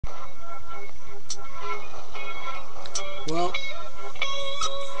Well,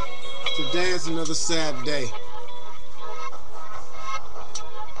 today is another sad day.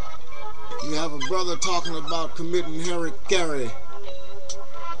 You have a brother talking about committing harikari,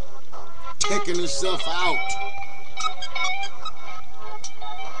 taking himself out.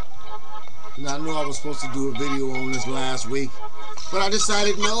 And I know I was supposed to do a video on this last week, but I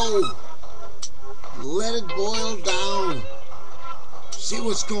decided no. Let it boil down. See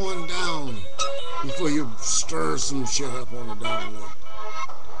what's going down before you stir some shit up on the down low.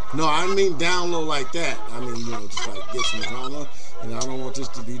 No, I didn't mean down low like that. I mean, just like get some drama, and I don't want this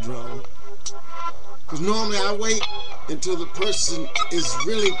to be drama. Because normally I wait until the person is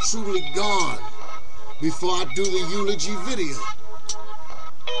really truly gone before I do the eulogy video.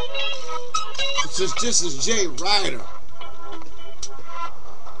 Since this is Jwriter,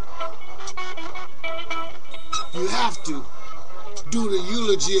 you have to do the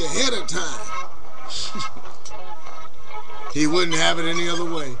eulogy ahead of time. He wouldn't have it any other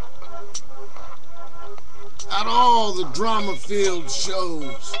way. At all the drama-filled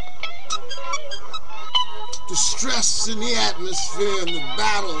shows, the stress in the atmosphere and the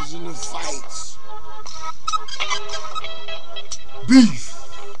battles and the fights, beef,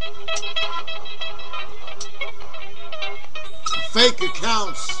 fake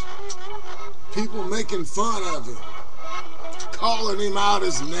accounts, people making fun of him, calling him out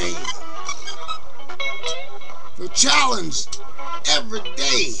his name. They're challenged every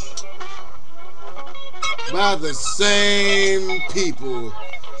day by the same people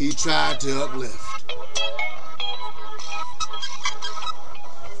he tried to uplift.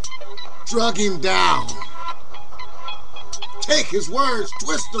 Drug him down. Take his words,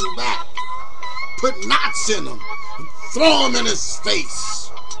 twist them back, put knots in them, and throw them in his face.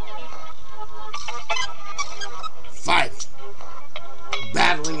 Fighting,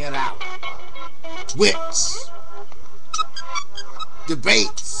 battling it out, wits,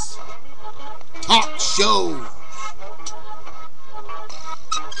 debates, talk shows,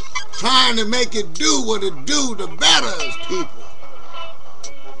 trying to make it do what it do to better his people.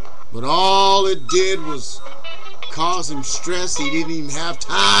 But all it did was cause him stress he didn't even have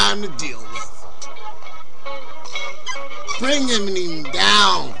time to deal with. Bringing him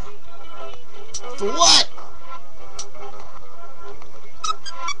down. For what?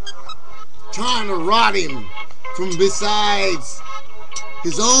 Trying to rot him from besides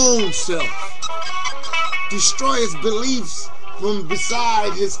his own self. Destroy his beliefs from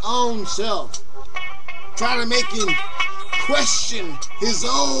beside his own self. Try to make him question his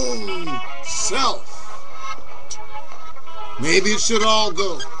own self. Maybe it should all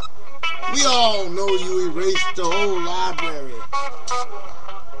go. We all know you erased the whole library.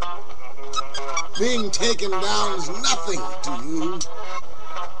 Being taken down is nothing to you.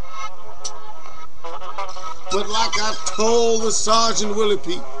 But like I told the Sergeant Willie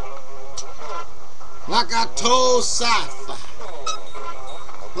P, like I told Sci-Fi,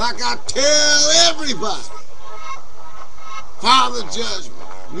 like I tell everybody, Father Judgment,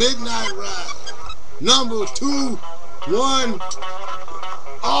 Midnight Ride, number 2, 1,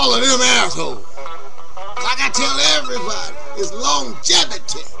 all of them assholes. Like I tell everybody, it's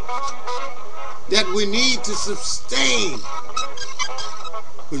longevity that we need to sustain.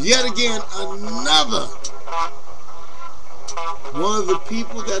 But yet again, another one of the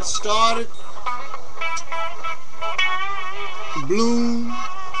people that started to bloom,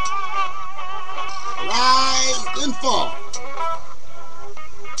 rise and fall.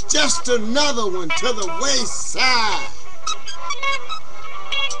 Just another one to the wayside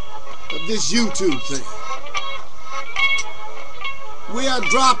of this YouTube thing. We are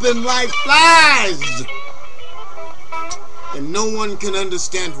dropping like flies, and no one can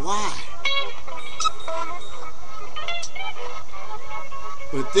understand why.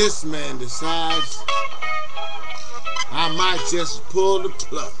 But this man decides, I might just pull the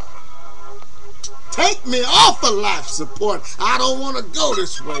plug. Take me off of life support. I don't want to go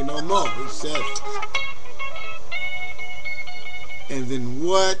this way no more, he said. And then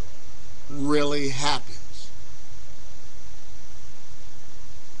what really happens?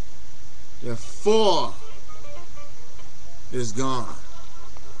 The 4 is gone.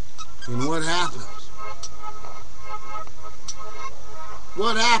 And what happens?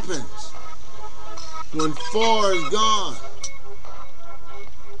 What happens when 4 is gone?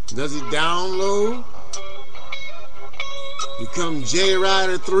 Does he download? Become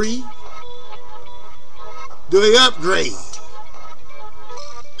Jwriter4? Do he upgrade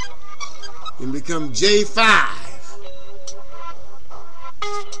and become J5?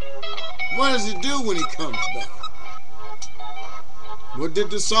 What does he do when he comes back? What did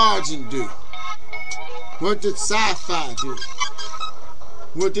the sergeant do? What did Sci-Fi do?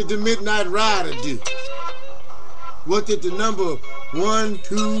 What did the Midnight Rider do? What did the number 1,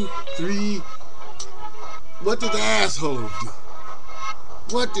 2, 3? What did the asshole do?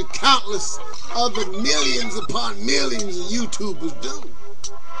 What did countless other millions upon millions of YouTubers do?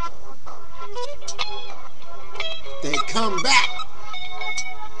 They come back.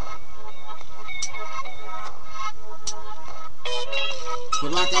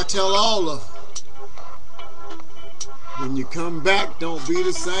 But like I tell all of them, when you come back, don't be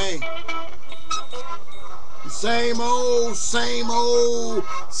the same. The same old, same old,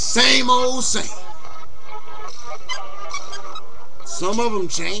 same old, same. Some of them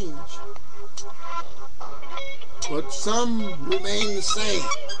change, but some remain the same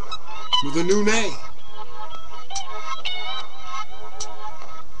with a new name.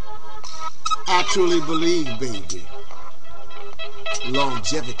 I truly believe, baby,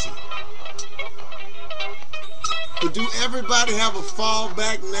 longevity. But do everybody have a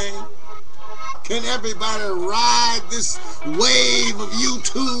fallback name? Can everybody ride this wave of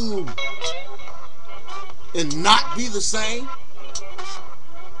YouTube and not be the same?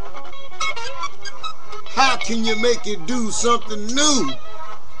 How can you make it do something new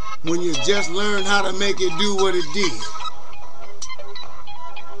when you just learned how to make it do what it did?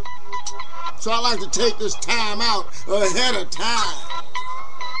 So I like to take this time out ahead of time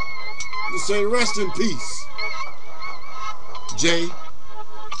to say rest in peace, Jay.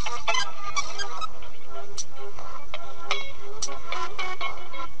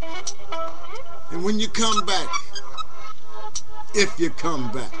 And when you come back, if you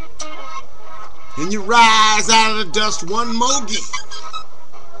come back, and you rise out of the dust one more again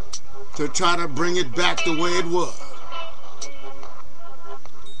to try to bring it back the way it was,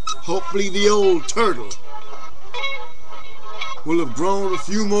 hopefully the old turtle will have grown a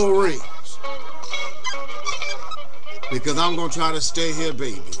few more rings, because I'm going to try to stay here,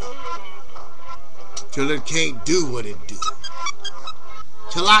 baby, till it can't do what it do,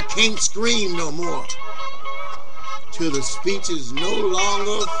 till I can't scream no more, till the speech is no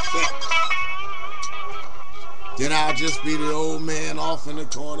longer effective. Then I'll just be the old man off in the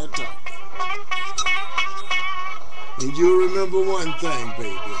corner talking. And you remember one thing,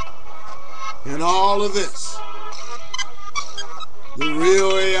 baby, in all of this, the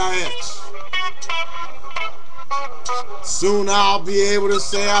real AIX, soon I'll be able to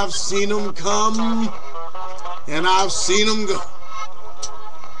say I've seen them come and I've seen them go.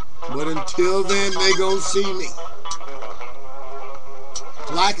 But until then, they gonna see me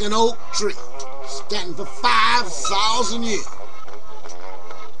like an oak tree standing for 5,000 years.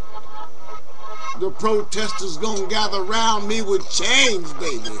 The protesters gonna gather around me with chains,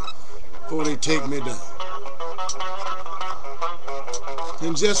 baby, before they take me down.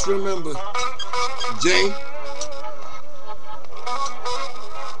 And just remember, Jay,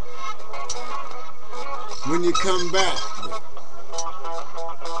 when you come back,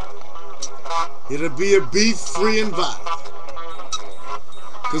 it'll be a beef-free environment.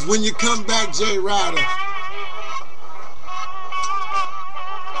 Because when you come back, Jwriter,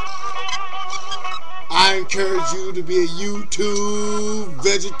 I encourage you to be a YouTube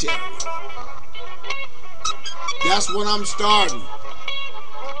vegetarian. That's what I'm starting.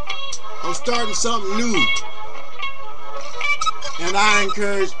 I'm starting something new. And I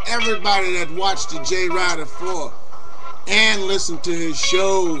encourage everybody that watched the Jwriter4 and listen to his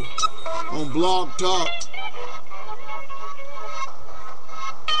show on Blog Talk,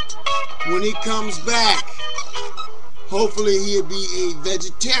 when he comes back, hopefully he'll be a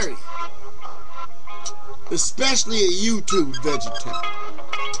vegetarian, especially a YouTube vegetarian.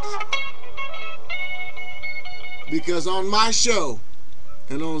 Because on my show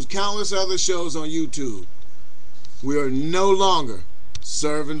and on countless other shows on YouTube, we are no longer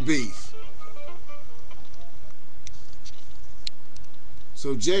serving beef.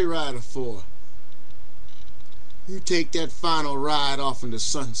 So Jwriter4, you take that final ride off in the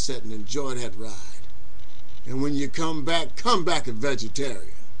sunset and enjoy that ride. And when you come back a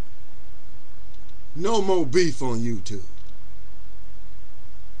vegetarian. No more beef on YouTube.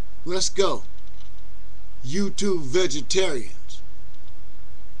 Let's go. YouTube vegetarians.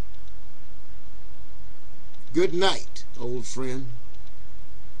 Good night, old friend.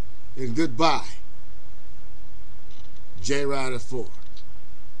 And goodbye, Jwriter4.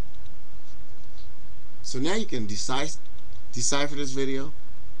 So now you can decipher this video.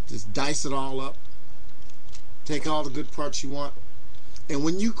 Just dice it all up. Take all the good parts you want. And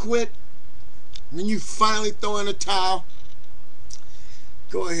when you quit, when you finally throw in a towel,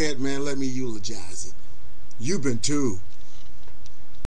 go ahead, man, let me eulogize it. You've been too